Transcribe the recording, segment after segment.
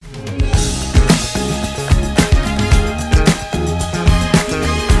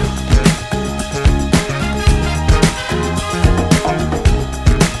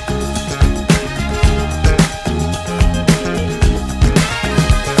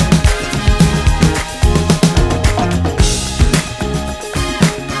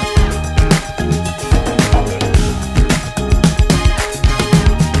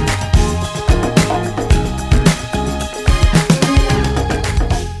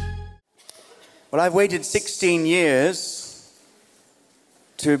Well, I've waited 16 years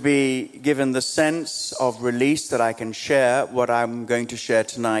to be given the sense of release that I can share what I'm going to share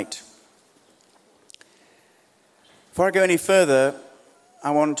tonight. Before I go any further,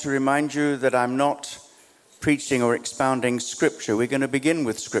 I want to remind you that I'm not preaching or expounding Scripture. We're going to begin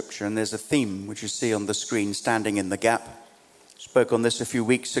with Scripture, and there's a theme which you see on the screen, Standing in the Gap. Spoke on this a few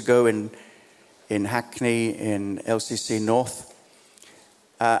weeks ago in Hackney, in LCC North.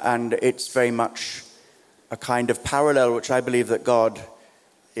 And it's very much a kind of parallel which I believe that God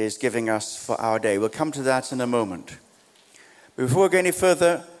is giving us for our day. We'll come to that in a moment. But before we go any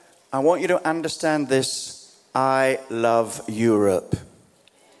further, I want you to understand this. I love Europe.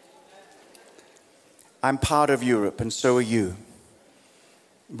 I'm part of Europe, and so are you.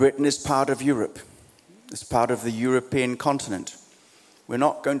 Britain is part of Europe. It's part of the European continent. We're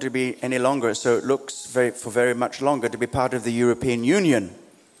not going to be any longer, so it looks for very much longer, to be part of the European Union.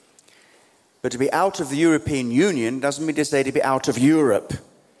 But to be out of the European Union doesn't mean to say to be out of Europe.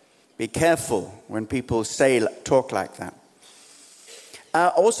 Be careful when people talk like that. I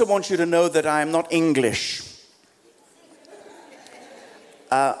also want you to know that I am not English.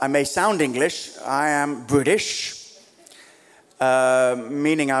 I may sound English. I am British,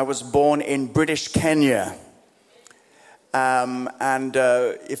 meaning I was born in British Kenya.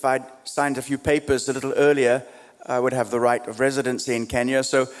 If I'd signed a few papers a little earlier, I would have the right of residency in Kenya.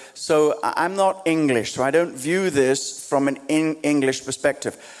 So I'm not English, so I don't view this from an English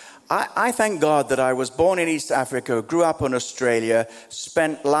perspective. I thank God that I was born in East Africa, grew up in Australia,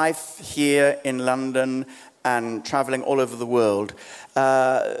 spent life here in London and traveling all over the world.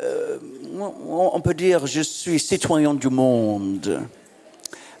 On peut dire, je suis citoyen du monde.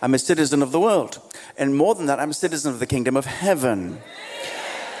 I'm a citizen of the world. And more than that, I'm a citizen of the kingdom of heaven.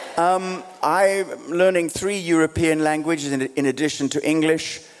 I'm learning 3 European languages in addition to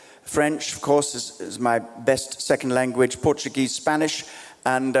English. French, of course, is my best second language. Portuguese, Spanish.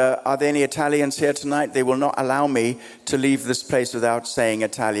 And are there any Italians here tonight? They will not allow me to leave this place without saying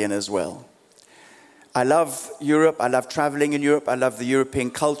Italian as well. I love Europe. I love traveling in Europe. I love the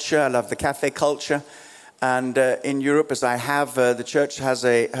European culture. I love the cafe culture. And in Europe, as I have, the church has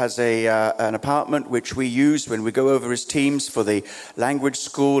an apartment which we use when we go over as teams for the language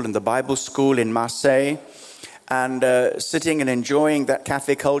school and the Bible school in Marseille. And sitting and enjoying that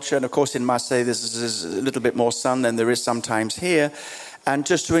cafe culture. And of course, in Marseille, there's a little bit more sun than there is sometimes here. And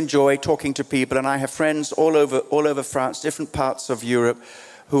just to enjoy talking to people. And I have friends all over France, different parts of Europe,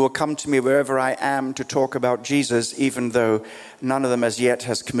 who will come to me wherever I am to talk about Jesus, even though none of them as yet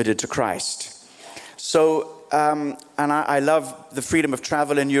has committed to Christ. So, I love the freedom of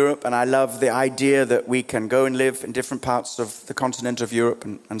travel in Europe, and I love the idea that we can go and live in different parts of the continent of Europe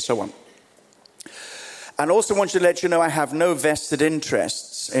and so on. And also want to let you know I have no vested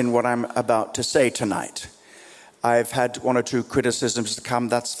interests in what I'm about to say tonight. I've had 1 or 2 criticisms come,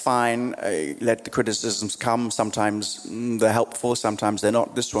 that's fine. Let the criticisms come. Sometimes they're helpful, sometimes they're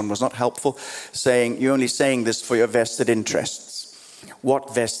not. This one was not helpful, saying you're only saying this for your vested interests.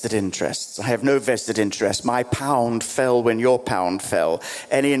 What vested interests? I have no vested interest. My pound fell when your pound fell.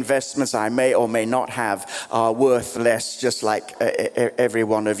 Any investments I may or may not have are worth less, just like every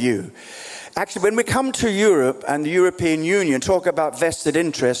one of you. Actually, when we come to Europe and the European Union, talk about vested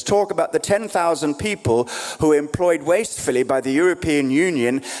interest, talk about the 10,000 people who are employed wastefully by the European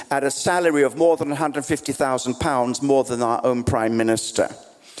Union at a salary of more than £150,000, more than our own Prime Minister.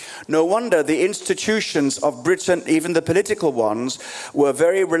 No wonder the institutions of Britain, even the political ones, were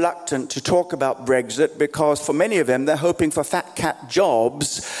very reluctant to talk about Brexit because for many of them, they're hoping for fat cat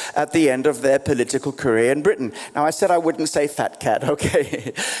jobs at the end of their political career in Britain. Now, I said I wouldn't say fat cat,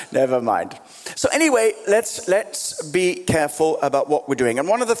 okay? Never mind. So anyway, let's be careful about what we're doing. And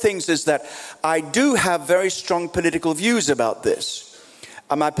one of the things is that I do have very strong political views about this.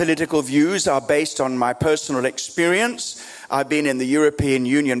 My political views are based on my personal experience. I've been in the European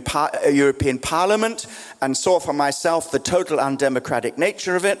Union, European Parliament, and saw for myself the total undemocratic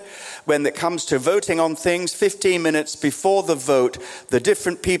nature of it. When it comes to voting on things, 15 minutes before the vote, the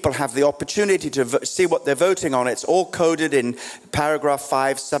different people have the opportunity to see what they're voting on. It's all coded in paragraph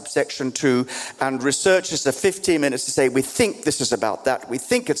 5, subsection 2, and researchers have 15 minutes to say, we think this is about that, we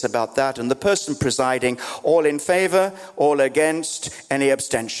think it's about that, and the person presiding, all in favor, all against, any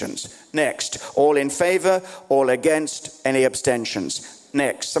abstentions. Next, all in favor, all against, any abstentions.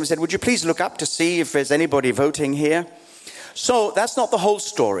 Next, somebody said, would you please look up to see if there's anybody voting here? So that's not the whole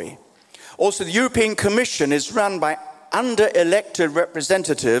story. Also, the European Commission is run by under-elected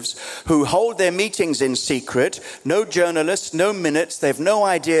representatives who hold their meetings in secret. No journalists, no minutes. They have no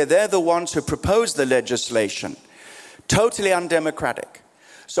idea. They're the ones who propose the legislation. Totally undemocratic.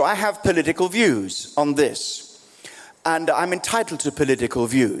 So I have political views on this. And I'm entitled to political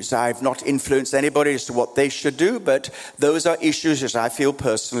views. I've not influenced anybody as to what they should do, but those are issues that I feel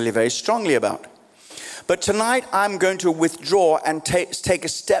personally very strongly about. But tonight I'm going to withdraw and take a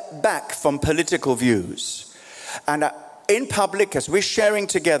step back from political views. And in public, as we're sharing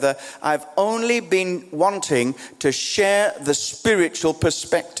together, I've only been wanting to share the spiritual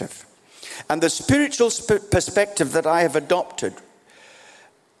perspective. And the spiritual perspective that I have adopted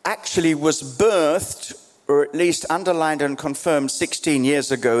actually was birthed, or at least underlined and confirmed 16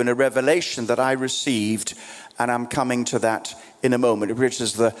 years ago in a revelation that I received, and I'm coming to that in a moment, which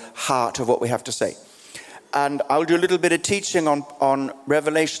is the heart of what we have to say. And I'll do a little bit of teaching on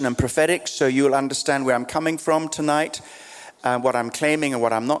revelation and prophetic, so you'll understand where I'm coming from tonight, what I'm claiming and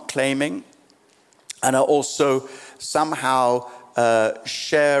what I'm not claiming. And I'll also somehow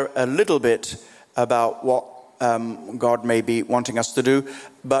share a little bit about what God may be wanting us to do,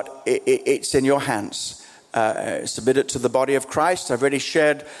 but it's in your hands. Submit it to the body of Christ. I've already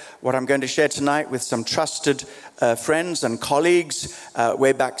shared what I'm going to share tonight with some trusted friends and colleagues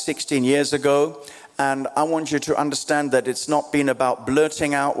way back 16 years ago. And I want you to understand that it's not been about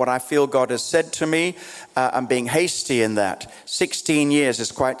blurting out what I feel God has said to me and being hasty in that. 16 years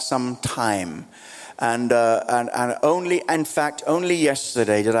is quite some time. And only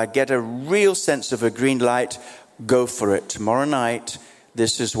yesterday did I get a real sense of a green light. Go for it. Tomorrow night,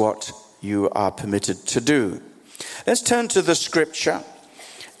 this is what you are permitted to do. Let's turn to the scripture.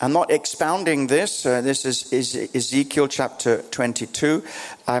 I'm not expounding this. This is Ezekiel chapter 22.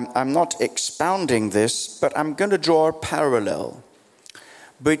 I'm not expounding this, but I'm going to draw a parallel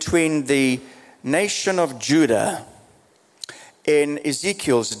between the nation of Judah in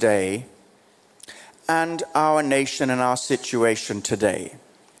Ezekiel's day and our nation and our situation today.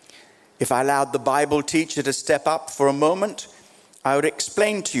 If I allowed the Bible teacher to step up for a moment, I would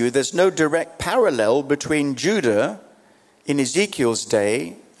explain to you there's no direct parallel between Judah in Ezekiel's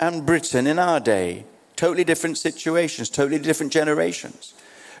day and Britain in our day. Totally different situations, totally different generations.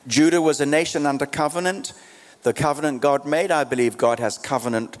 Judah was a nation under covenant. The covenant God made, I believe God has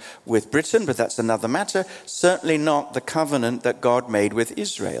covenant with Britain, but that's another matter. Certainly not the covenant that God made with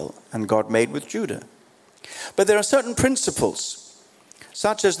Israel and God made with Judah. But there are certain principles,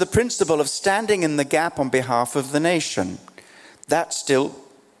 such as the principle of standing in the gap on behalf of the nation. That still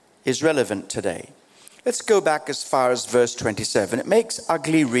is relevant today. Let's go back as far as verse 27. It makes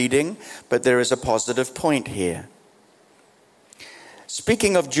ugly reading, but there is a positive point here.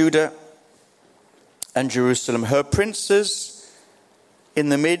 Speaking of Judah and Jerusalem, her princes in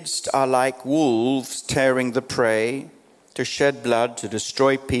the midst are like wolves tearing the prey, to shed blood, to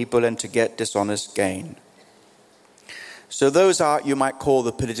destroy people, and to get dishonest gain. So those are, you might call,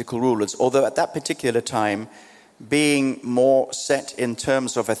 the political rulers, although at that particular time, being more set in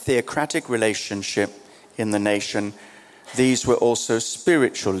terms of a theocratic relationship in the nation, these were also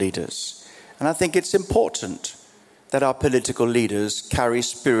spiritual leaders. And I think it's important that our political leaders carry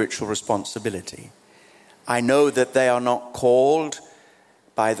spiritual responsibility. I know that they are not called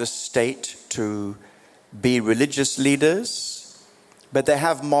by the state to be religious leaders, but they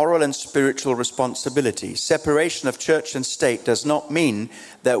have moral and spiritual responsibility. Separation of church and state does not mean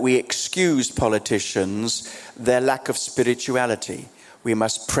that we excuse politicians their lack of spirituality. We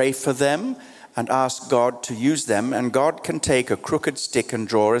must pray for them and ask God to use them, and God can take a crooked stick and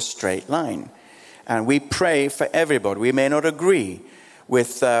draw a straight line. And we pray for everybody. We may not agree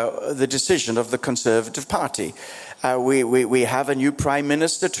with the decision of the Conservative Party. We have a new Prime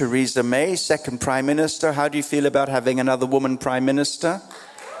Minister, Theresa May, second Prime Minister. How do you feel about having another woman Prime Minister?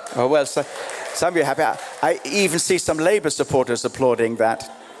 Oh, well, so, some of you are happy. I even see some Labour supporters applauding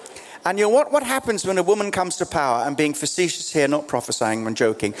that. And you know what happens when a woman comes to power? I'm being facetious here, not prophesying, I'm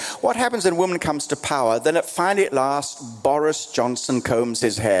joking. What happens when a woman comes to power? Then finally at last, Boris Johnson combs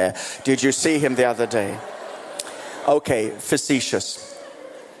his hair. Did you see him the other day? Okay, facetious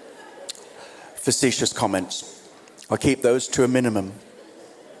comments. I'll keep those to a minimum.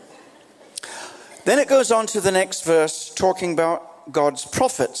 Then it goes on to the next verse, talking about God's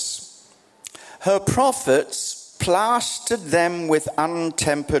prophets. Her prophets plastered them with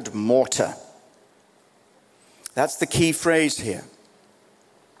untempered mortar. That's the key phrase here.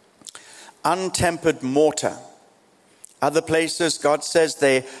 Untempered mortar. Other places, God says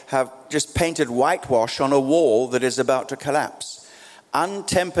they have just painted whitewash on a wall that is about to collapse.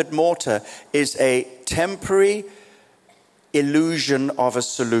 Untempered mortar is a temporary illusion of a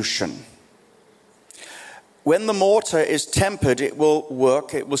solution. When the mortar is tempered, it will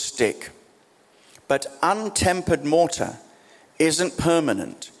work, it will stick. But untempered mortar isn't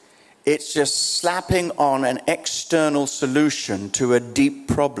permanent. It's just slapping on an external solution to a deep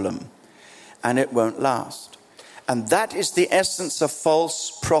problem, and it won't last. And that is the essence of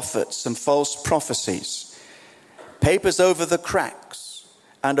false prophets and false prophecies. Papers over the cracks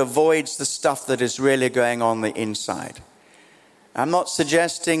and avoids the stuff that is really going on the inside. I'm not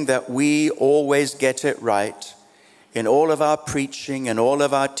suggesting that we always get it right in all of our preaching and all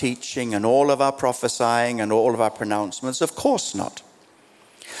of our teaching and all of our prophesying and all of our pronouncements. Of course not.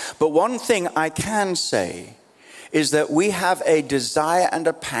 But one thing I can say is that we have a desire and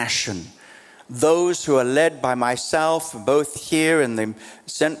a passion. Those who are led by myself, both here in the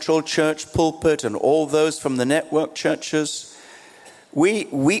Central Church pulpit and all those from the network churches, we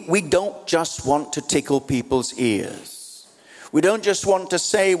don't just want to tickle people's ears. We don't just want to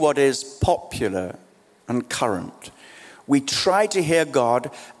say what is popular and current. We try to hear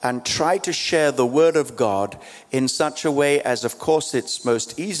God and try to share the word of God in such a way as, of course, it's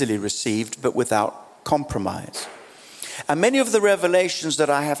most easily received, but without compromise. And many of the revelations that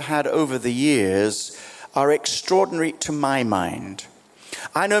I have had over the years are extraordinary to my mind.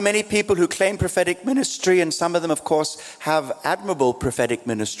 I know many people who claim prophetic ministry, and some of them, of course, have admirable prophetic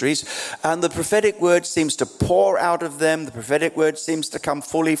ministries, and the prophetic word seems to pour out of them. The prophetic word seems to come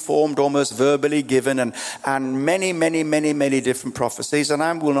fully formed, almost verbally given, and many different prophecies, and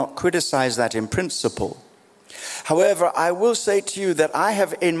I will not criticize that in principle. However, I will say to you that I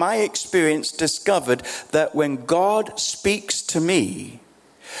have, in my experience, discovered that when God speaks to me,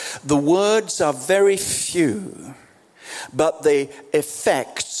 the words are very few, but the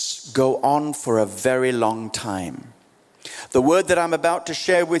effects go on for a very long time. The word that I'm about to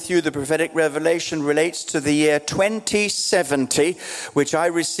share with you, the prophetic revelation, relates to the year 2070, which I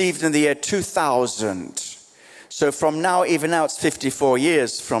received in the year 2000. So from now, even now, it's 54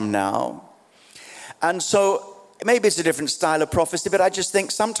 years from now. And so maybe it's a different style of prophecy, but I just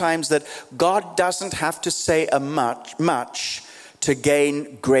think sometimes that God doesn't have to say much to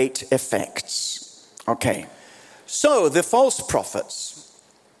gain great effects. Okay. So the false prophets,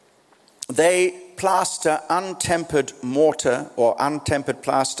 they plaster untempered mortar or untempered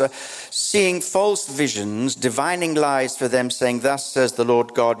plaster, seeing false visions, divining lies for them, saying, "Thus says the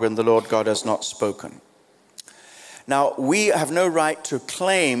Lord God," when the Lord God has not spoken. Now, we have no right to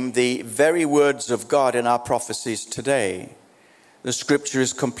claim the very words of God in our prophecies today. The scripture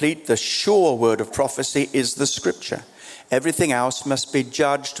is complete. The sure word of prophecy is the scripture. Everything else must be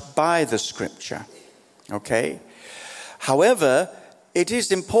judged by the scripture. Okay? However, it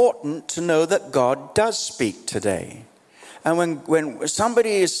is important to know that God does speak today. And when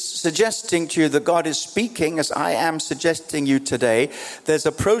somebody is suggesting to you that God is speaking, as I am suggesting you today, there's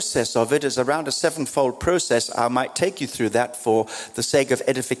a process of it. It's around a sevenfold process. I might take you through that for the sake of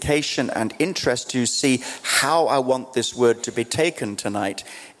edification and interest to see how I want this word to be taken tonight,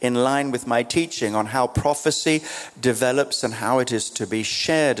 in line with my teaching on how prophecy develops and how it is to be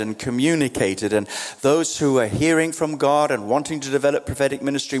shared and communicated. And those who are hearing from God and wanting to develop prophetic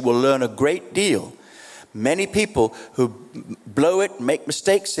ministry will learn a great deal. Many people who blow it, make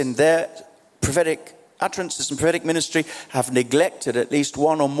mistakes in their prophetic utterances and prophetic ministry have neglected at least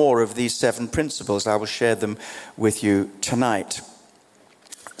one or more of these 7 principles. I will share them with you tonight.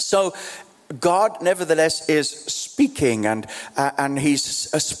 So God, nevertheless, is speaking, and he's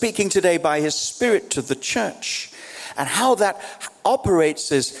speaking today by his Spirit to the church. And how that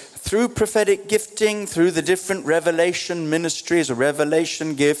operates is through prophetic gifting, through the different revelation ministries or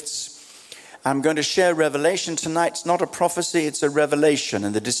revelation gifts. I'm going to share revelation tonight. It's not a prophecy, it's a revelation.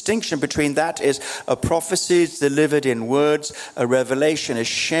 And the distinction between that is a prophecy is delivered in words. A revelation is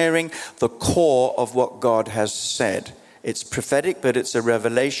sharing the core of what God has said. It's prophetic, but it's a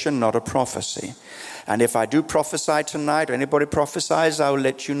revelation, not a prophecy. And if I do prophesy tonight, or anybody prophesies, I will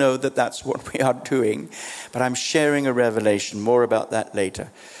let you know that that's what we are doing. But I'm sharing a revelation. More about that later.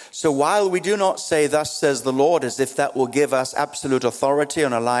 So while we do not say, "Thus says the Lord," as if that will give us absolute authority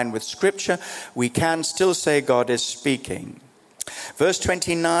and align with Scripture, we can still say God is speaking. Verse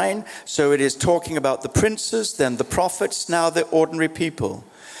 29, so it is talking about the princes, then the prophets, now the ordinary people.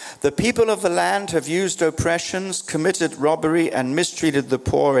 "The people of the land have used oppressions, committed robbery, and mistreated the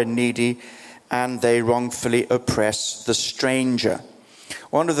poor and needy, and they wrongfully oppress the stranger."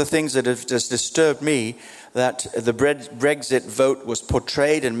 One of the things that has disturbed me that the Brexit vote was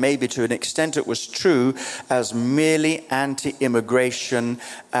portrayed, and maybe to an extent it was true, as merely anti-immigration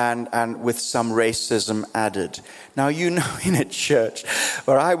and with some racism added. Now, you know, in a church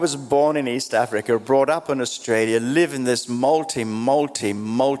where I was born in East Africa, brought up in Australia, live in this multi-racial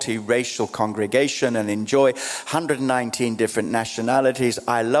congregation and enjoy 119 different nationalities.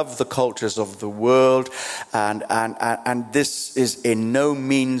 I love the cultures of the world, and this is in no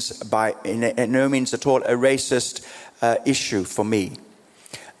means at all a racist issue for me.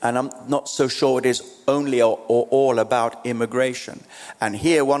 And I'm not so sure it is only or all about immigration. And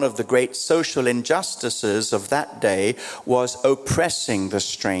here, one of the great social injustices of that day was oppressing the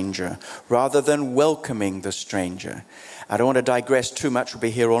stranger rather than welcoming the stranger. I don't want to digress too much, we'll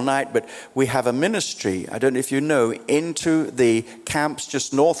be here all night, but we have a ministry, I don't know if you know, into the camps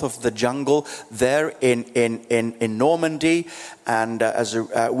just north of the jungle there in Normandy. And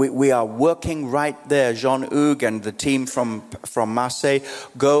we are working right there. Jean-Hugues and the team from Marseille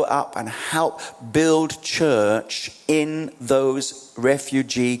go up and help build church in those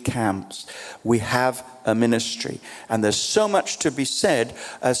refugee camps. We have a ministry, and there's so much to be said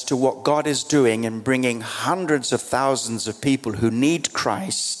as to what God is doing in bringing hundreds of thousands of people who need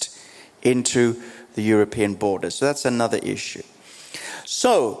Christ into the European borders. So that's another issue.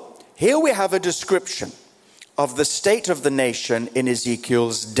 So here we have a description of the state of the nation in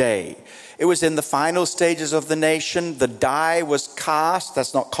Ezekiel's day. It was in the final stages of the nation. The die was cast.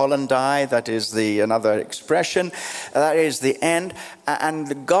 That's not Colin die. That is another expression. That is the end.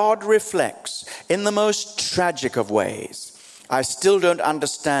 And God reflects in the most tragic of ways. I still don't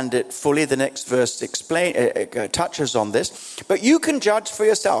understand it fully. The next verse touches on this. But you can judge for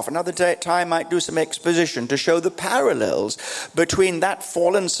yourself. Another time I might do some exposition to show the parallels between that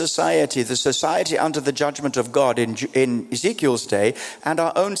fallen society, the society under the judgment of God in Ezekiel's day, and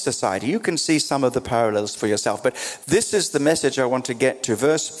our own society. You can see some of the parallels for yourself. But this is the message I want to get to.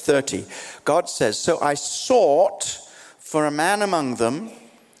 Verse 30. God says, "So I sought for a man among them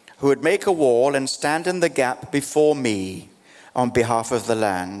who would make a wall and stand in the gap before me on behalf of the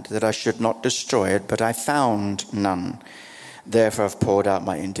land, that I should not destroy it, but I found none. Therefore I've poured out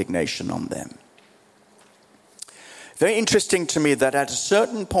my indignation on them." Very interesting to me that at a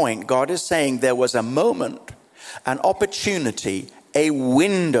certain point, God is saying there was a moment, an opportunity, a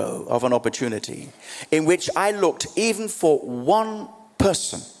window of an opportunity, in which I looked even for one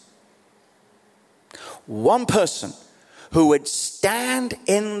person who would stand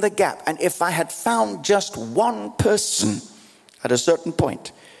in the gap. And if I had found just one person, at a certain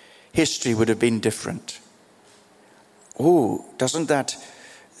point, history would have been different. Oh, doesn't that...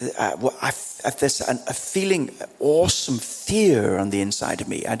 there's a feeling, awesome fear on the inside of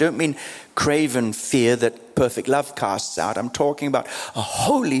me. I don't mean craven fear that perfect love casts out. I'm talking about a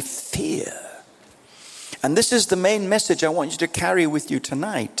holy fear. And this is the main message I want you to carry with you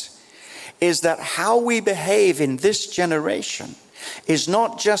tonight, is that how we behave in this generation is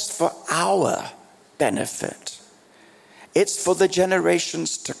not just for our benefit. It's for the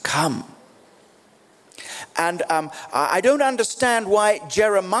generations to come. And I don't understand why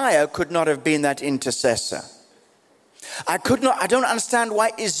Jeremiah could not have been that intercessor. I don't understand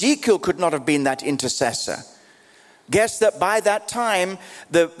why Ezekiel could not have been that intercessor. Guess that by that time,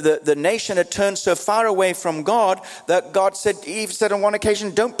 the nation had turned so far away from God that God said, Eve said on one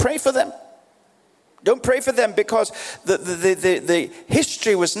occasion, "Don't pray for them. Don't pray for them," because the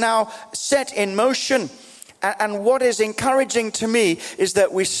history was now set in motion. And what is encouraging to me is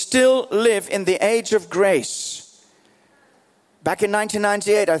that we still live in the age of grace. Back in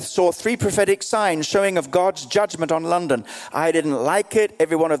 1998, I saw 3 prophetic signs showing of God's judgment on London. I didn't like it.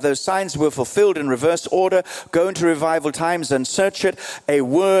 Every one of those signs were fulfilled in reverse order. Go into Revival Times and search it. A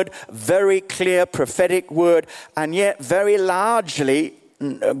word, very clear prophetic word, and yet very largely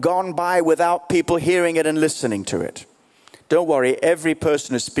gone by without people hearing it and listening to it. Don't worry, every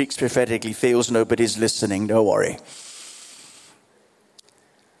person who speaks prophetically feels nobody's listening. Don't worry.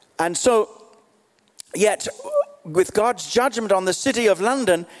 And so, yet, with God's judgment on the city of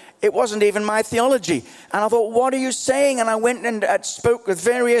London, it wasn't even my theology. And I thought, what are you saying? And I went and spoke with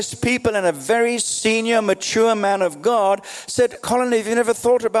various people, and a very senior, mature man of God said, "Colin, have you never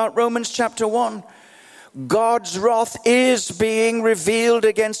thought about Romans chapter 1? God's wrath is being revealed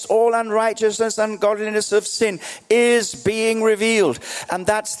against all unrighteousness and ungodliness of sin is being revealed." And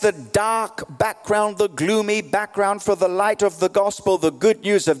that's the dark background, the gloomy background for the light of the gospel, the good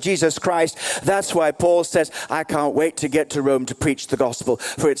news of Jesus Christ. That's why Paul says, "I can't wait to get to Rome to preach the gospel,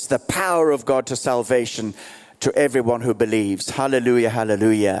 for it's the power of God to salvation to everyone who believes." Hallelujah,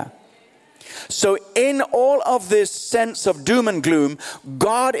 hallelujah. So in all of this sense of doom and gloom,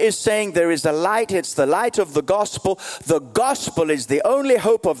 God is saying there is a light. It's the light of the gospel. The gospel is the only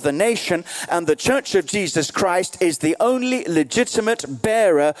hope of the nation, and the Church of Jesus Christ is the only legitimate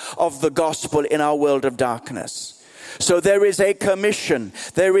bearer of the gospel in our world of darkness. So there is a commission,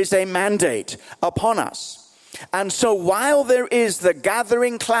 there is a mandate upon us. And so while there is the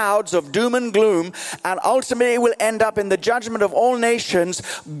gathering clouds of doom and gloom, and ultimately will end up in the judgment of all nations,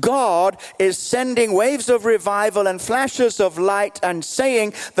 God is sending waves of revival and flashes of light and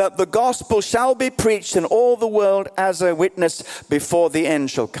saying that the gospel shall be preached in all the world as a witness before the end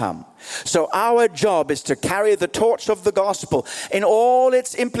shall come. So our job is to carry the torch of the gospel in all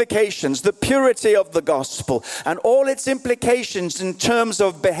its implications, the purity of the gospel and all its implications in terms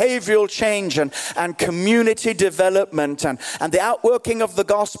of behavioral change and community development and the outworking of the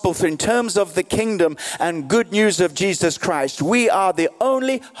gospel in terms of the kingdom and good news of Jesus Christ. We are the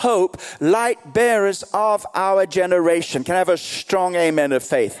only hope, light bearers of our generation. Can I have a strong amen of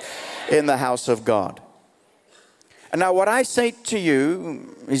faith in the house of God? And now what I say to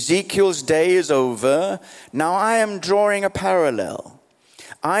you, Ezekiel's day is over. Now I am drawing a parallel.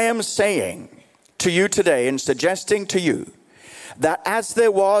 I am saying to you today and suggesting to you that as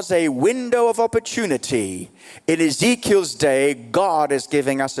there was a window of opportunity in Ezekiel's day, God is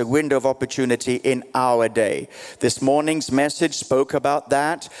giving us a window of opportunity in our day. This morning's message spoke about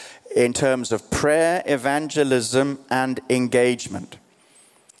that in terms of prayer, evangelism, and engagement.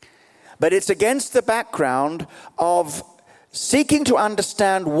 But it's against the background of seeking to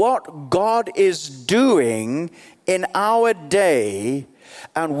understand what God is doing in our day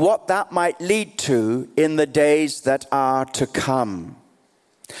and what that might lead to in the days that are to come.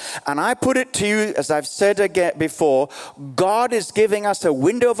 And I put it to you, as I've said again before, God is giving us a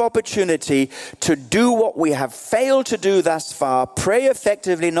window of opportunity to do what we have failed to do thus far. Pray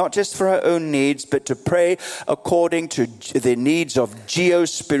effectively, not just for our own needs, but to pray according to the needs of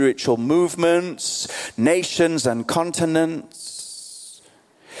geo-spiritual movements, nations and continents.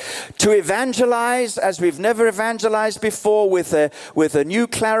 To evangelize as we've never evangelized before with a new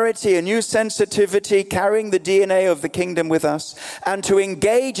clarity, a new sensitivity, carrying the DNA of the kingdom with us. And to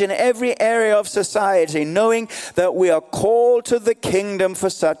engage in every area of society, knowing that we are called to the kingdom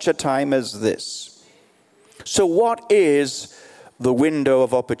for such a time as this. So what is the window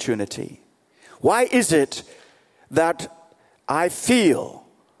of opportunity? Why is it that I feel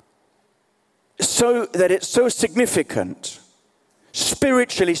so that it's so significant,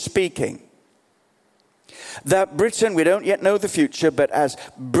 spiritually speaking, that Britain, we don't yet know the future, but as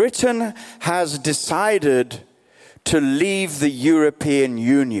Britain has decided to leave the European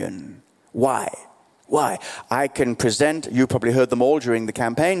Union? Why? Why? I can present, you probably heard them all during the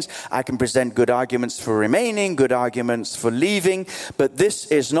campaigns, I can present good arguments for remaining, good arguments for leaving, but this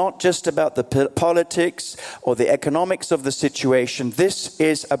is not just about the politics or the economics of the situation. This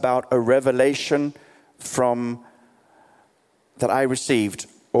is about a revelation that I received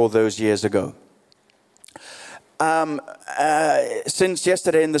all those years ago. Since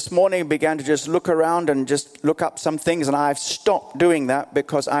yesterday and this morning, I began to just look around and just look up some things, and I've stopped doing that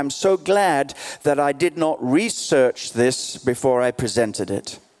because I'm so glad that I did not research this before I presented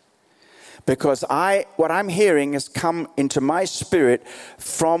it. Because what I'm hearing has come into my spirit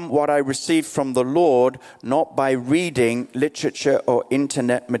from what I received from the Lord, not by reading literature or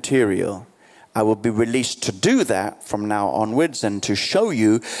internet material. I will be released to do that from now onwards and to show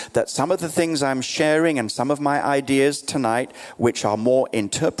you that some of the things I'm sharing and some of my ideas tonight, which are more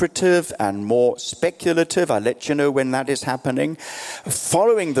interpretive and more speculative, I'll let you know when that is happening,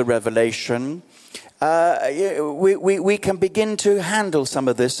 following the revelation, we can begin to handle some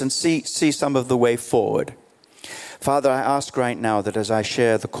of this and see some of the way forward. Father, I ask right now that as I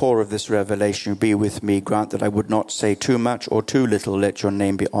share the core of this revelation, you be with me. Grant that I would not say too much or too little. Let your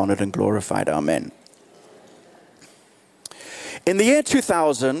name be honored and glorified. Amen. In the year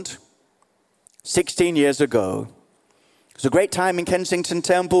 2000, 16 years ago, it was a great time in Kensington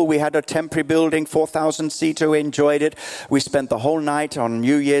Temple. We had a temporary building, 4,000-seater. We enjoyed it. We spent the whole night on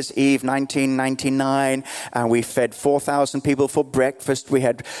New Year's Eve, 1999, and we fed 4,000 people for breakfast. We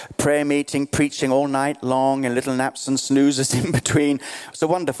had prayer meeting, preaching all night long, and little naps and snoozes in between. It was a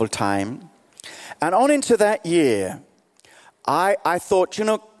wonderful time. And on into that year, I thought,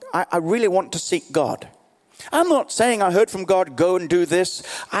 I really want to seek God. I'm not saying I heard from God, go and do this.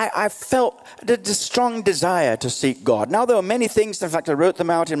 I felt the strong desire to seek God. Now, there were many things, in fact, I wrote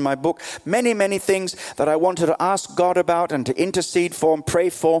them out in my book, many, many things that I wanted to ask God about and to intercede for and pray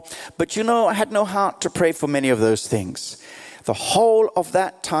for. But I had no heart to pray for many of those things. The whole of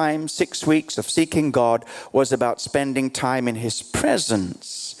that time, 6 weeks of seeking God, was about spending time in His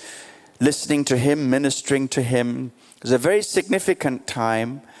presence, listening to him, ministering to him. It was a very significant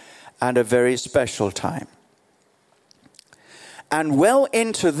time and a very special time. And well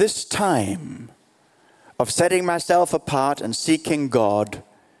into this time of setting myself apart and seeking God,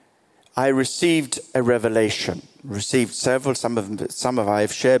 I received a revelation. Received several, some of I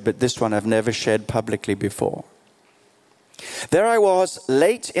have shared, but this one I've never shared publicly before. There I was,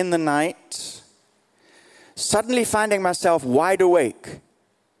 late in the night, suddenly finding myself wide awake.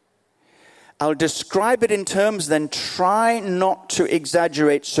 I'll describe it in terms, then try not to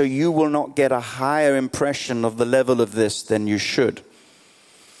exaggerate so you will not get a higher impression of the level of this than you should.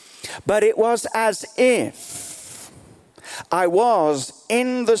 But it was as if I was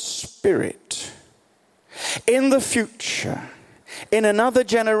in the Spirit, in the future, in another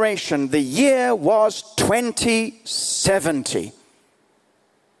generation. The year was 2070.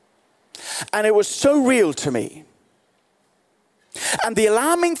 And it was so real to me. And the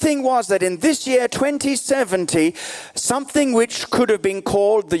alarming thing was that in this year, 2070, something which could have been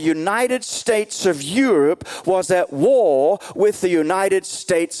called the United States of Europe was at war with the United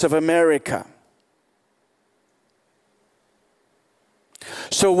States of America.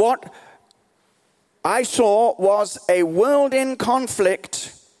 So what I saw was a world in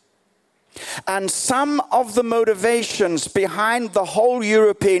conflict, and some of the motivations behind the whole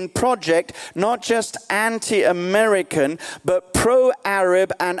European project, not just anti-American, but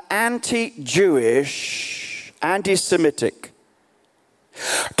pro-Arab and anti-Jewish, anti-Semitic,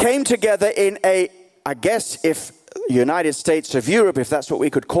 came together in I guess if United States of Europe, if that's what we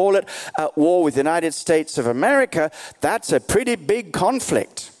could call it, at war with the United States of America, that's a pretty big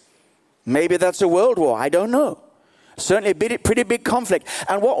conflict. Maybe that's a world war, I don't know. Certainly a pretty big conflict.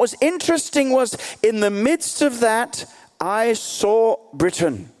 And what was interesting was, in the midst of that, I saw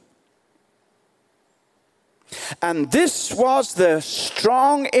Britain. And this was the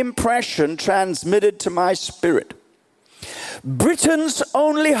strong impression transmitted to my spirit. Britain's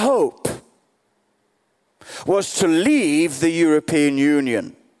only hope was to leave the European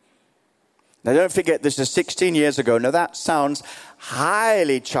Union. Now don't forget, this is 16 years ago. Now that sounds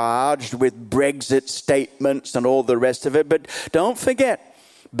highly charged with Brexit statements and all the rest of it. But don't forget,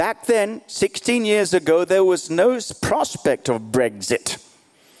 back then, 16 years ago, there was no prospect of Brexit.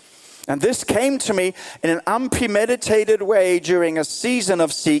 And this came to me in an unpremeditated way during a season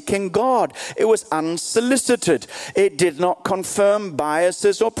of seeking God. It was unsolicited. It did not confirm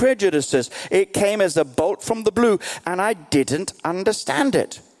biases or prejudices. It came as a bolt from the blue, and I didn't understand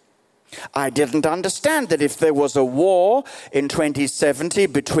it. I didn't understand that if there was a war in 2070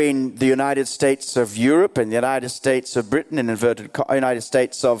 between the United States of Europe and the United States of Britain, in inverted United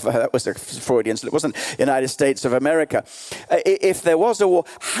States of, that was a Freudian, it wasn't United States of America. If there was a war,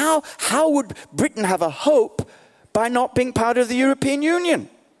 how would Britain have a hope by not being part of the European Union?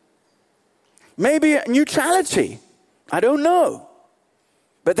 Maybe neutrality. I don't know.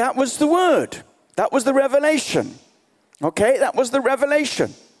 But that was the word. That was the revelation. Okay, that was the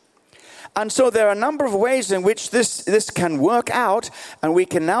revelation. And so there are a number of ways in which this can work out, and we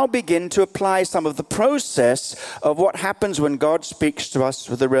can now begin to apply some of the process of what happens when God speaks to us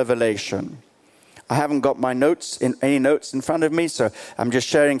with a revelation. I haven't got my any notes in front of me, so I'm just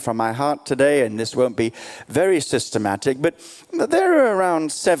sharing from my heart today, and this won't be very systematic, but there are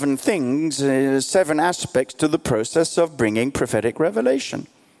around 7 things, 7 aspects to the process of bringing prophetic revelation.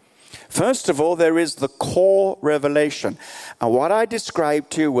 First of all, there is the core revelation. And what I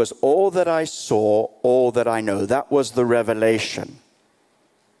described to you was all that I saw, all that I know. That was the revelation.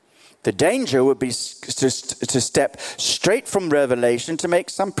 The danger would be to step straight from revelation to make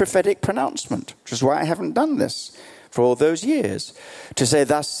some prophetic pronouncement, which is why I haven't done this for all those years. To say,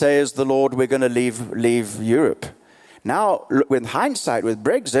 thus says the Lord, we're going to leave Europe. Now, with hindsight, with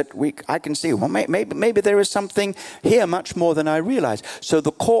Brexit, I can see, well, maybe there is something here much more than I realize. So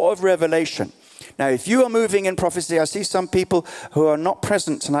the core of revelation. Now, if you are moving in prophecy, I see some people who are not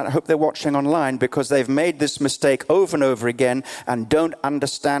present tonight. I hope they're watching online because they've made this mistake over and over again and don't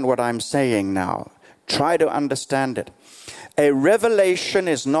understand what I'm saying now. Try to understand it. A revelation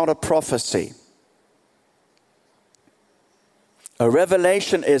is not a prophecy. A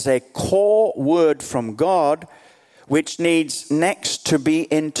revelation is a core word from God which needs next to be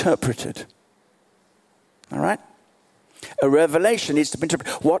interpreted. All right? A revelation needs to be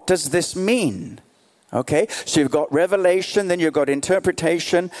interpreted. What does this mean? Okay, so you've got revelation, then you've got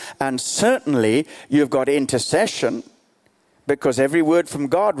interpretation, and certainly you've got intercession, because every word from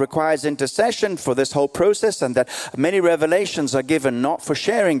God requires intercession for this whole process, and that many revelations are given not for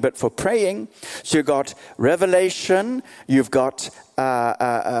sharing but for praying. So you've got revelation, you've got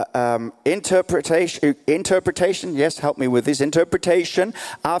interpretation. Yes, help me with this. Interpretation.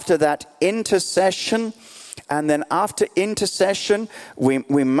 After that, intercession. And then after intercession,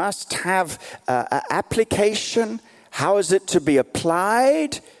 we must have application. How is it to be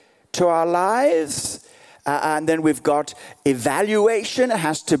applied to our lives? And then we've got evaluation. It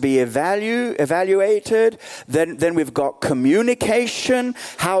has to be evaluated. Then we've got communication.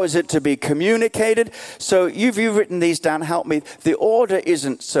 How is it to be communicated? So you've written these down. Help me. The order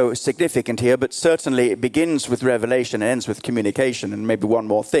isn't so significant here, but certainly it begins with revelation and ends with communication. And maybe one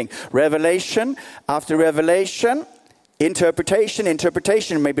more thing. Revelation. After revelation,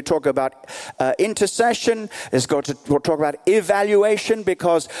 interpretation, maybe talk about intercession. We'll talk about evaluation,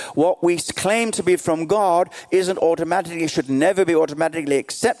 because what we claim to be from God should never be automatically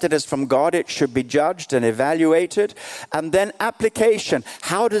accepted as from God. It should be judged and evaluated. And then application.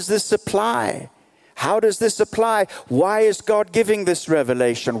 How does this apply? How does this apply? Why is God giving this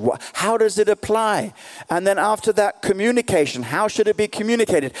revelation? How does it apply? And then after that, communication. How should it be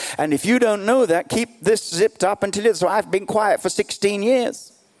communicated? And if you don't know that, keep this zipped up until it's... So I've been quiet for 16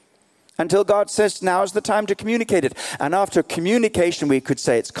 years. Until God says, now is the time to communicate it. And after communication, we could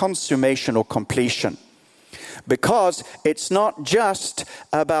say it's consummation or completion. Because it's not just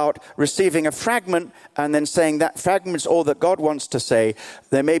about receiving a fragment and then saying that fragment's all that God wants to say.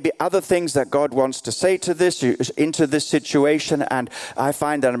 There may be other things that God wants to say to this, into this situation. And I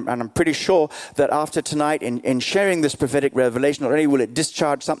find that, and I'm pretty sure that after tonight, in sharing this prophetic revelation, not only will it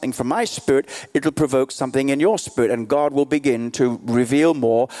discharge something from my spirit, it'll provoke something in your spirit. And God will begin to reveal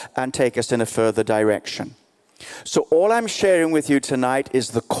more and take us in a further direction. So all I'm sharing with you tonight is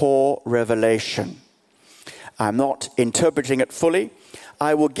the core revelation. I'm not interpreting it fully.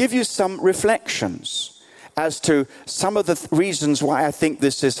 I will give you some reflections as to some of the reasons why I think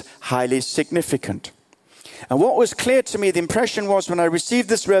this is highly significant. And what was clear to me, the impression was when I received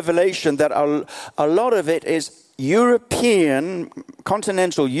this revelation that a lot of it is European,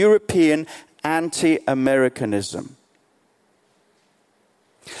 continental European anti-Americanism.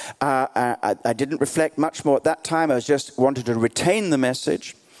 I didn't reflect much more at that time. I just wanted to retain the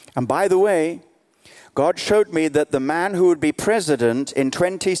message. And by the way, God showed me that the man who would be president in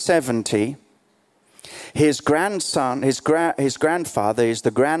 2070, his grandfather is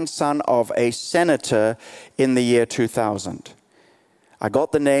the grandson of a senator in the year 2000. I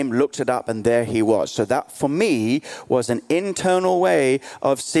got the name, looked it up, and there he was. So that, for me, was an internal way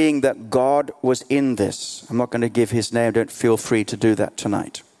of seeing that God was in this. I'm not going to give his name. Don't feel free to do that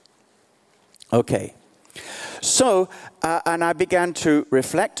tonight. Okay. So, and I began to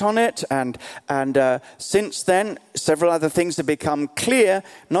reflect on it, and since then, several other things have become clear,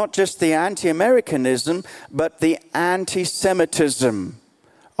 not just the anti-Americanism, but the anti-Semitism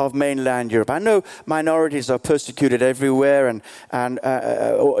of mainland Europe. I know minorities are persecuted everywhere and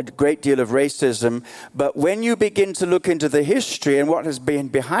a great deal of racism, but when you begin to look into the history and what has been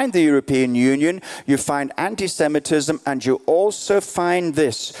behind the European Union, you find anti-Semitism, and you also find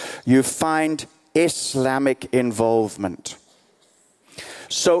this. You find Islamic involvement.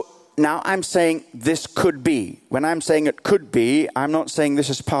 So now I'm saying this could be. When I'm saying it could be, I'm not saying this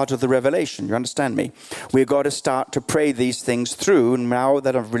is part of the revelation. You understand me? We've got to start to pray these things through. And now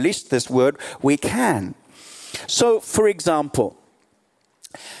that I've released this word, we can. So, for example,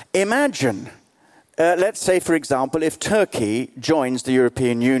 imagine, let's say, for example, if Turkey joins the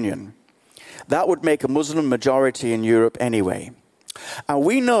European Union. That would make a Muslim majority in Europe anyway. And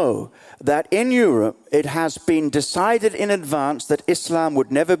we know that in Europe, it has been decided in advance that Islam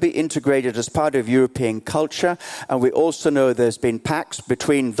would never be integrated as part of European culture. And we also know there's been pacts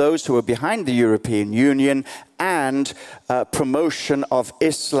between those who are behind the European Union and promotion of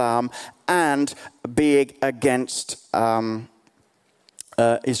Islam and being against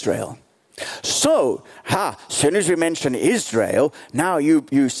Israel. So, as soon as we mention Israel, now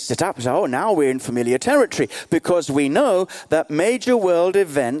you sit up and say, oh, now we're in familiar territory, because we know that major world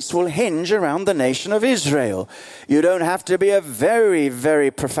events will hinge around the nation of Israel. You don't have to be a very,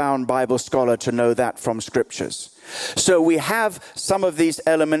 very profound Bible scholar to know that from scriptures. So we have some of these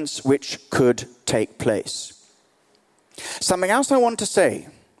elements which could take place. Something else I want to say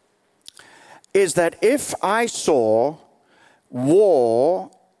is that if I saw war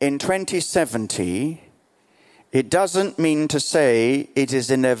in 2070, it doesn't mean to say it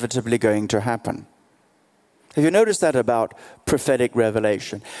is inevitably going to happen. Have you noticed that about prophetic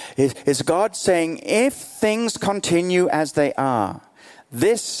revelation? Is God saying, if things continue as they are,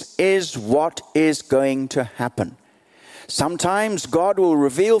 this is what is going to happen. Sometimes God will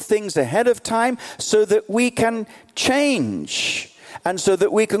reveal things ahead of time so that we can change. And so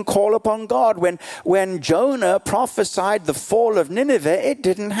that we can call upon God. When Jonah prophesied the fall of Nineveh, it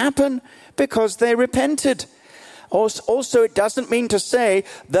didn't happen because they repented. Also, it doesn't mean to say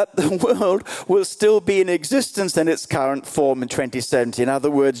that the world will still be in existence in its current form in 2070. In other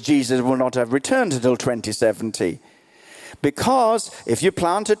words, Jesus will not have returned until 2070. Because if you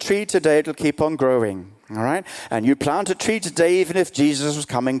plant a tree today, it'll keep on growing. All right? And you plant a tree today even if Jesus was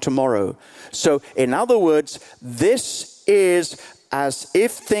coming tomorrow. So, in other words, this is as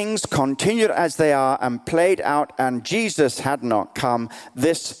if things continued as they are and played out and Jesus had not come.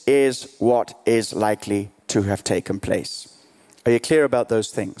 This is what is likely to have taken place. Are you clear about those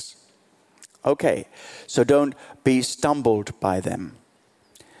things? Okay, so don't be stumbled by them.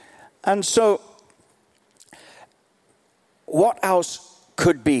 And so, what else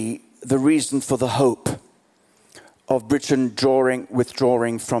could be the reason for the hope of Britain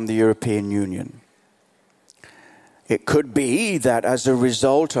withdrawing from the European Union? It could be that as a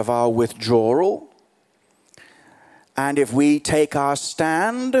result of our withdrawal, and if we take our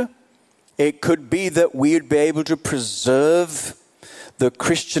stand, it could be that we'd be able to preserve the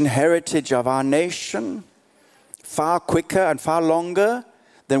Christian heritage of our nation far quicker and far longer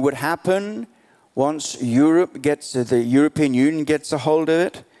than would happen once the European Union gets a hold of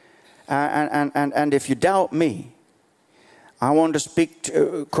it. And if you doubt me, I want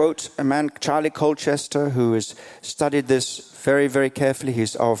to quote a man, Charlie Colchester, who has studied this very, very carefully.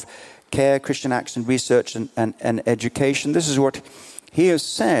 He's of Care, Christian Action Research and Education. This is what he has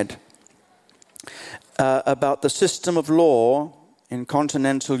said about the system of law in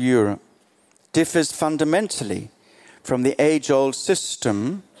continental Europe. Differs fundamentally from the age-old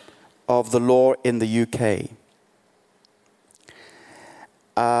system of the law in the UK.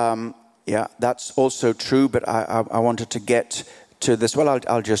 Yeah, that's also true, but I wanted to get to this. Well,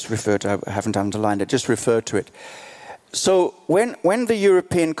 I'll just refer to it. I haven't underlined it. Just refer to it. So when the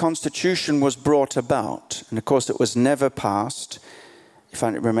European Constitution was brought about, and of course it was never passed, if I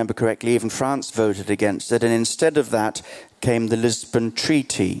remember correctly, even France voted against it, and instead of that came the Lisbon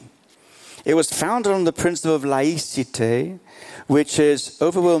Treaty. It was founded on the principle of laïcité, which is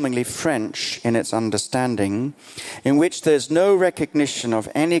overwhelmingly French in its understanding, in which there's no recognition of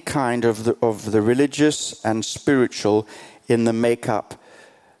any kind of the religious and spiritual in the makeup,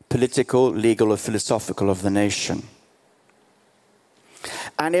 political, legal, or philosophical of the nation.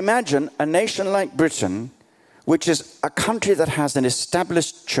 And imagine a nation like Britain, which is a country that has an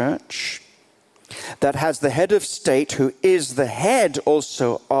established church, that has the head of state who is the head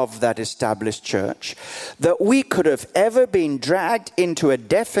also of that established church, that we could have ever been dragged into a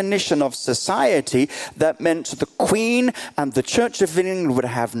definition of society that meant the Queen and the Church of England would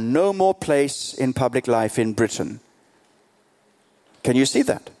have no more place in public life in Britain. Can you see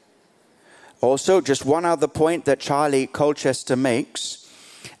that? Also, just one other point that Charlie Colchester makes,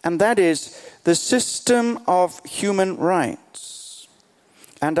 and that is the system of human rights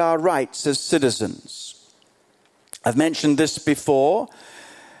and our rights as citizens. I've mentioned this before.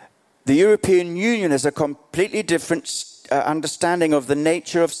 The European Union has a completely different understanding of the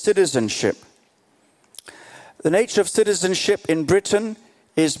nature of citizenship. The nature of citizenship in Britain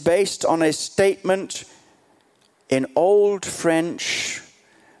is based on a statement in Old French,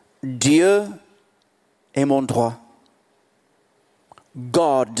 Dieu est mon droit.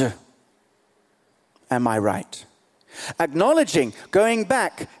 God am I right? Acknowledging, going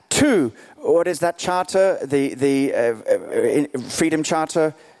back to, what is that charter? The Freedom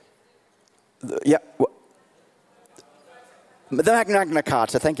Charter? The Magna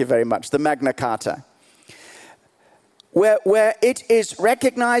Carta, thank you very much, the Magna Carta. Where it is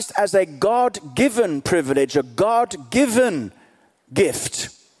recognized as a God-given privilege, a God-given gift,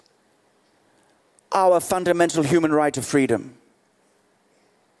 our fundamental human right of freedom.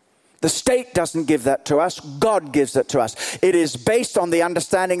 The state doesn't give that to us, God gives it to us. It is based on the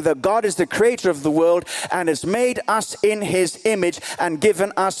understanding that God is the creator of the world and has made us in his image and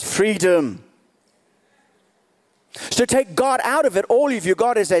given us freedom. So take God out of it, all you've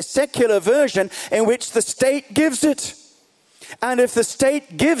got is a secular version in which the state gives it. And if the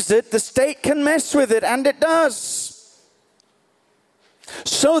state gives it, the state can mess with it, and it does.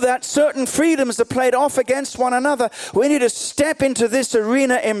 So that certain freedoms are played off against one another. We need to step into this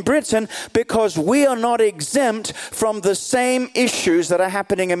arena in Britain because we are not exempt from the same issues that are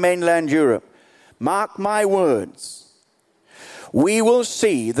happening in mainland Europe. Mark my words. We will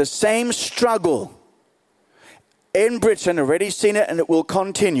see the same struggle in Britain, already seen it and it will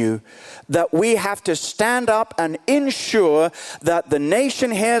continue, that we have to stand up and ensure that the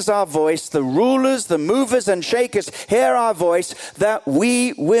nation hears our voice, the rulers, the movers and shakers hear our voice, that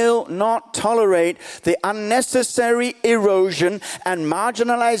we will not tolerate the unnecessary erosion and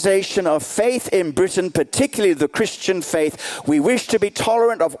marginalization of faith in Britain, particularly the Christian faith. We wish to be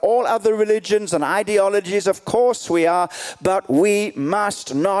tolerant of all other religions and ideologies, of course we are, but we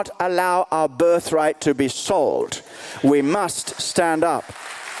must not allow our birthright to be sold. We must stand up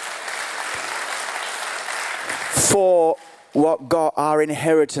for what God, our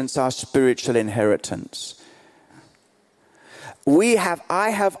inheritance, our spiritual inheritance. I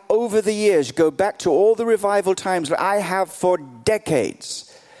have over the years, go back to all the revival times, I have for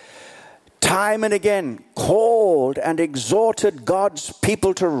decades, time and again, called and exhorted God's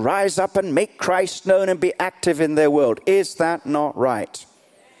people to rise up and make Christ known and be active in their world. Is that not right?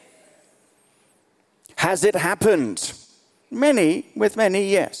 Has it happened? With many,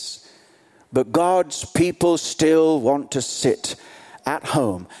 yes. But God's people still want to sit at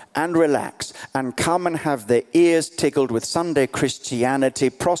home and relax and come and have their ears tickled with Sunday Christianity,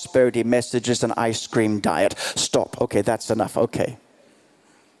 prosperity messages, and ice cream diet. Stop. Okay, that's enough. Okay.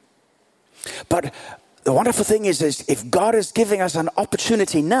 But the wonderful thing is if God is giving us an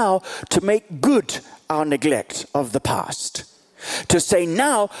opportunity now to make good our neglect of the past. To say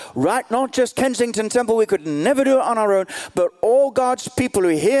now, right, not just Kensington Temple, we could never do it on our own, but all God's people who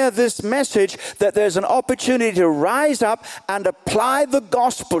hear this message, that there's an opportunity to rise up and apply the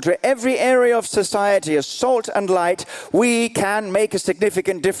gospel to every area of society as salt and light. We can make a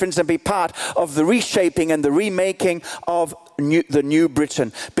significant difference and be part of the reshaping and the remaking of the new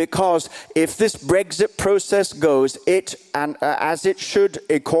Britain. Because if this Brexit process goes, as it should,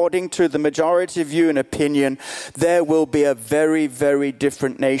 according to the majority view and opinion, there will be a very, very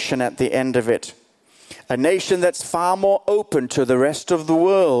different nation at the end of it. A nation that's far more open to the rest of the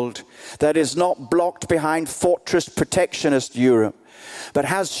world, that is not blocked behind fortress protectionist Europe, but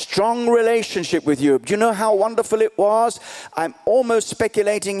has strong relationship with Europe. Do you know how wonderful it was? I'm almost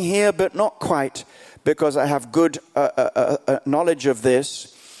speculating here, but not quite, because I have good knowledge of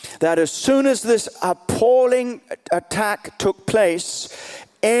this, that as soon as this appalling attack took place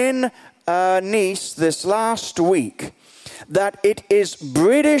in Nice this last week, that it is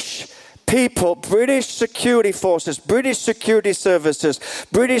British people, British security forces, British security services,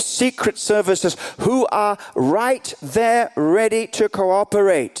 British secret services who are right there ready to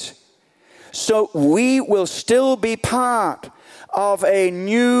cooperate. So we will still be part of a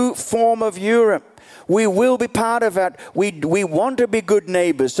new form of Europe. We will be part of that. We want to be good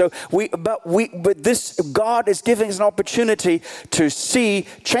neighbors. But this God is giving us an opportunity to see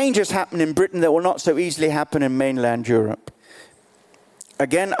changes happen in Britain that will not so easily happen in mainland Europe.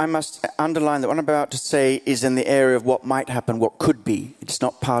 Again, I must underline that what I'm about to say is in the area of what might happen, what could be. It's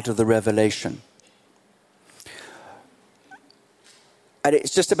not part of the revelation. And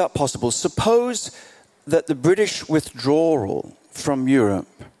it's just about possible. Suppose that the British withdrawal from Europe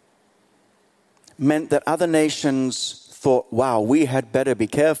meant that other nations thought, wow, we had better be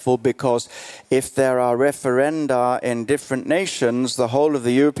careful, because if there are referenda in different nations, the whole of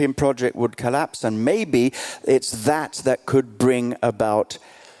the European project would collapse. And maybe it's that could bring about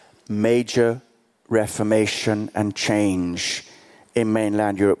major reformation and change in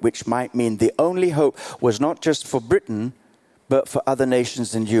mainland Europe, which might mean the only hope was not just for Britain, but for other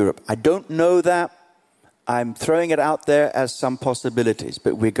nations in Europe. I don't know that. I'm throwing it out there as some possibilities,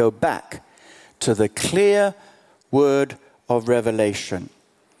 but we go back to the clear word of revelation.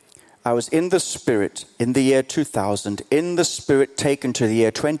 I was in the Spirit in the year 2000, in the Spirit taken to the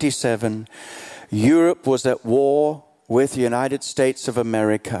year 27. Europe was at war with the United States of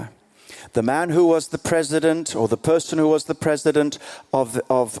America. The man who was the president, or the person who was the president of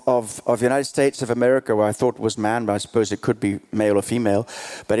the United States of America, well, I thought it was man, but I suppose it could be male or female.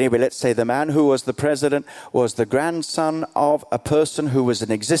 But anyway, let's say the man who was the president was the grandson of a person who was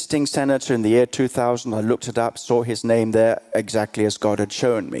an existing senator in the year 2000. I looked it up, saw his name there exactly as God had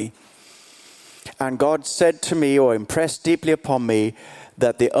shown me. And God said to me, or impressed deeply upon me,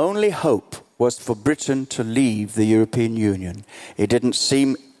 that the only hope was for Britain to leave the European Union. It didn't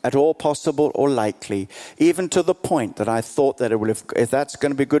seem at all possible or likely, even to the point that I thought that if that's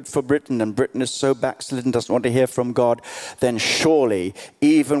going to be good for Britain, and Britain is so backslidden, doesn't want to hear from God, then surely,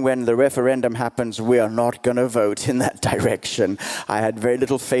 even when the referendum happens, we are not going to vote in that direction. I had very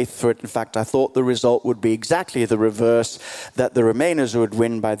little faith for it. In fact, I thought the result would be exactly the reverse, that the Remainers would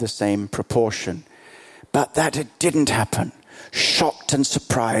win by the same proportion. But that it didn't happen. shocked and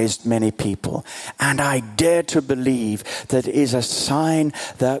surprised many people. And I dare to believe that it is a sign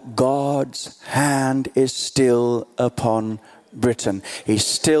that God's hand is still upon Britain. He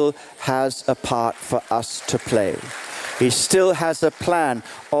still has a part for us to play. He still has a plan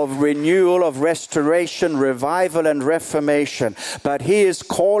of renewal, of restoration, revival, and reformation. But he is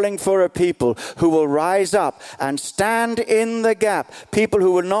calling for a people who will rise up and stand in the gap. People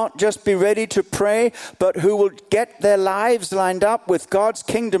who will not just be ready to pray, but who will get their lives lined up with God's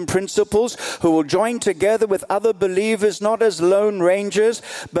kingdom principles, who will join together with other believers, not as lone rangers,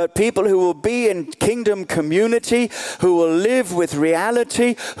 but people who will be in kingdom community, who will live with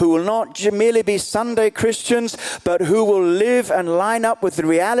reality, who will not merely be Sunday Christians, but who will live and line up with the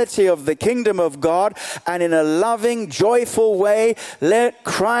reality of the kingdom of God, and in a loving, joyful way, let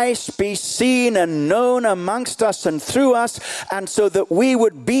Christ be seen and known amongst us and through us, and so that we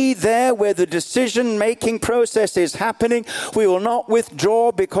would be there where the decision-making process is happening. We will not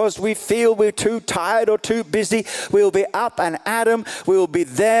withdraw because we feel we're too tired or too busy. We will be up and at 'em. We will be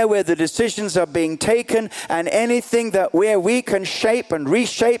there where the decisions are being taken, and anything that where we can shape and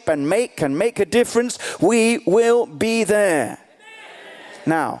reshape and make a difference, we will be there.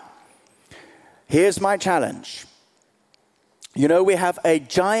 Now, here's my challenge. You know, we have a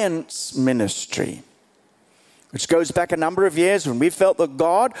giants ministry, which goes back a number of years when we felt that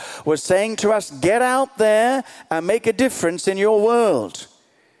God was saying to us, get out there and make a difference in your world.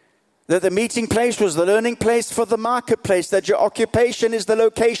 That the meeting place was the learning place for the marketplace. That your occupation is the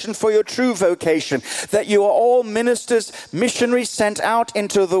location for your true vocation. That you are all ministers, missionaries sent out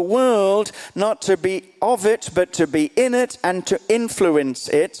into the world, not to be of it, but to be in it and to influence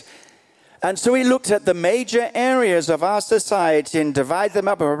it. And so we looked at the major areas of our society and divide them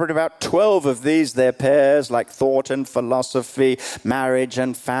up. About 12 of these. They're pairs like thought and philosophy, marriage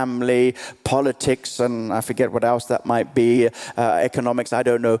and family, politics, and I forget what else that might be, economics, I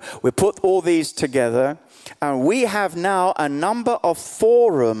don't know. We put all these together, and we have now a number of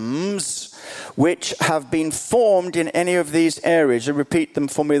forums which have been formed in any of these areas. You repeat them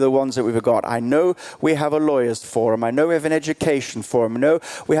for me, the ones that we've got. I know we have a lawyers forum. I know we have an education forum. I know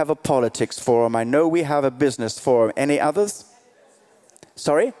we have a politics forum. I know we have a business forum. Any others?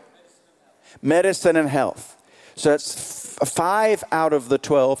 Sorry? Medicine and health. So that's 5 out of the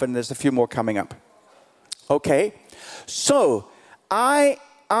 12, and there's a few more coming up. Okay. So I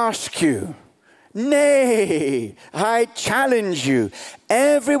ask you, nay, I challenge you,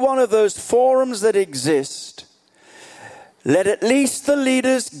 every one of those forums that exist, let at least the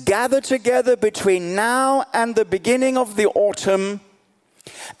leaders gather together between now and the beginning of the autumn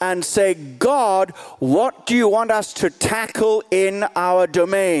and say, God, what do you want us to tackle in our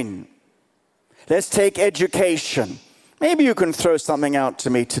domain? Let's take education. Maybe you can throw something out to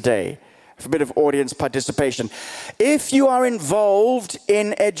me today. A bit of audience participation. If you are involved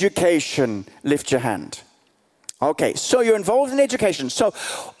in education, lift your hand. Okay, so you're involved in education. So,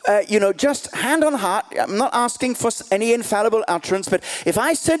 just hand on heart. I'm not asking for any infallible utterance, but if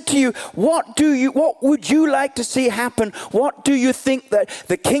I said to you, what would you like to see happen? What do you think that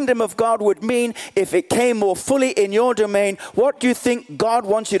the kingdom of God would mean if it came more fully in your domain? What do you think God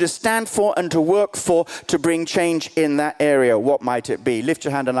wants you to stand for and to work for to bring change in that area? What might it be? Lift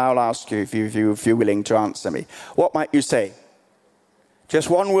your hand and I'll ask you if you're willing to answer me. What might you say? Just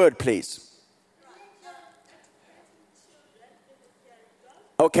one word, please.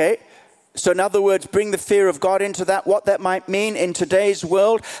 Okay, so in other words, bring the fear of God into that, what that might mean in today's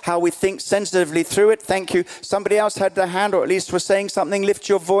world, how we think sensitively through it. Thank you. Somebody else had their hand, or at least was saying something. Lift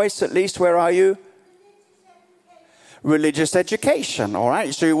your voice at least. Where are you? Religious education, all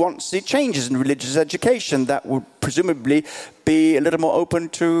right. So you want to see changes in religious education that would presumably be a little more open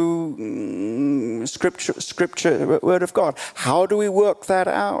to scripture, word of God. How do we work that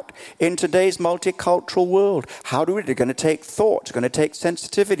out in today's multicultural world? It's going to take thought, it's going to take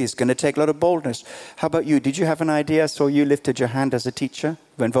sensitivity, it's going to take a lot of boldness. How about you? Did you have an idea? I saw you lifted your hand as a teacher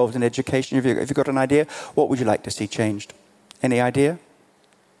involved in education. Have you got an idea? What would you like to see changed? Any idea?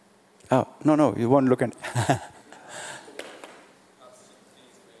 Oh, no, you weren't looking.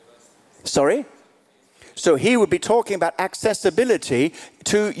 Sorry? So he would be talking about accessibility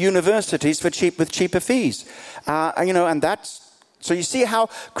to universities with cheaper fees. And that's, so you see how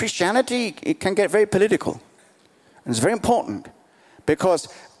Christianity, it can get very political. And it's very important because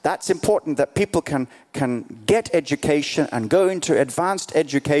that's important that people can get education and go into advanced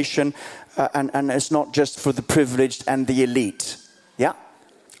education and it's not just for the privileged and the elite. Yeah?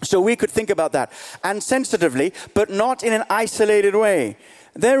 So we could think about that. And sensitively, but not in an isolated way.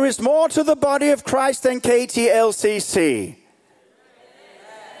 There is more to the body of Christ than KTLCC.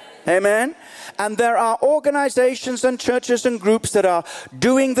 Amen. And there are organizations and churches and groups that are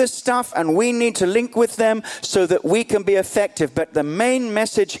doing this stuff, and we need to link with them so that we can be effective. But the main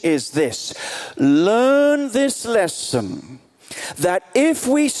message is this: learn this lesson, that if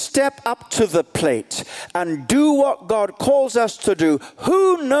we step up to the plate and do what God calls us to do,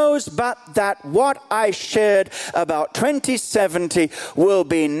 who knows but that what I shared about 2070 will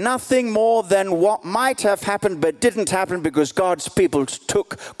be nothing more than what might have happened but didn't happen because God's people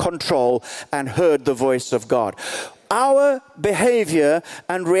took control and heard the voice of God. Our behavior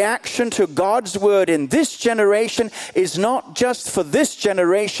and reaction to God's word in this generation is not just for this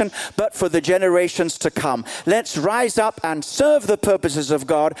generation, but for the generations to come. Let's rise up and serve the purposes of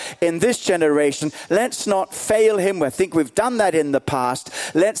God in this generation. Let's not fail him. I think we've done that in the past.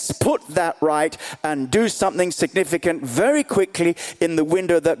 Let's put that right and do something significant very quickly in the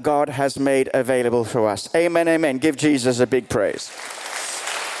window that God has made available for us. Amen, amen. Give Jesus a big praise.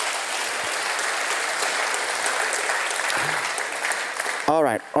 All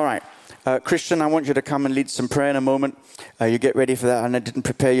right. Christian, I want you to come and lead some prayer in a moment. You get ready for that. And I didn't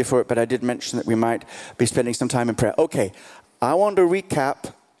prepare you for it, but I did mention that we might be spending some time in prayer. Okay, I want to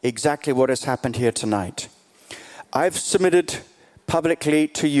recap exactly what has happened here tonight. I've submitted publicly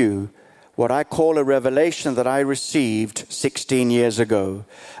to you what I call a revelation that I received 16 years ago.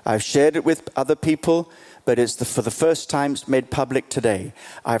 I've shared it with other people, but it's for the first time made public today.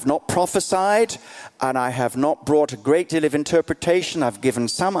 I've not prophesied, and I have not brought a great deal of interpretation. I've given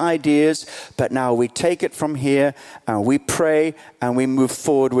some ideas, but now we take it from here, and we pray, and we move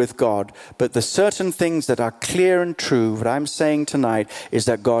forward with God. But the certain things that are clear and true, what I'm saying tonight, is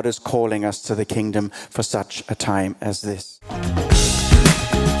that God is calling us to the kingdom for such a time as this.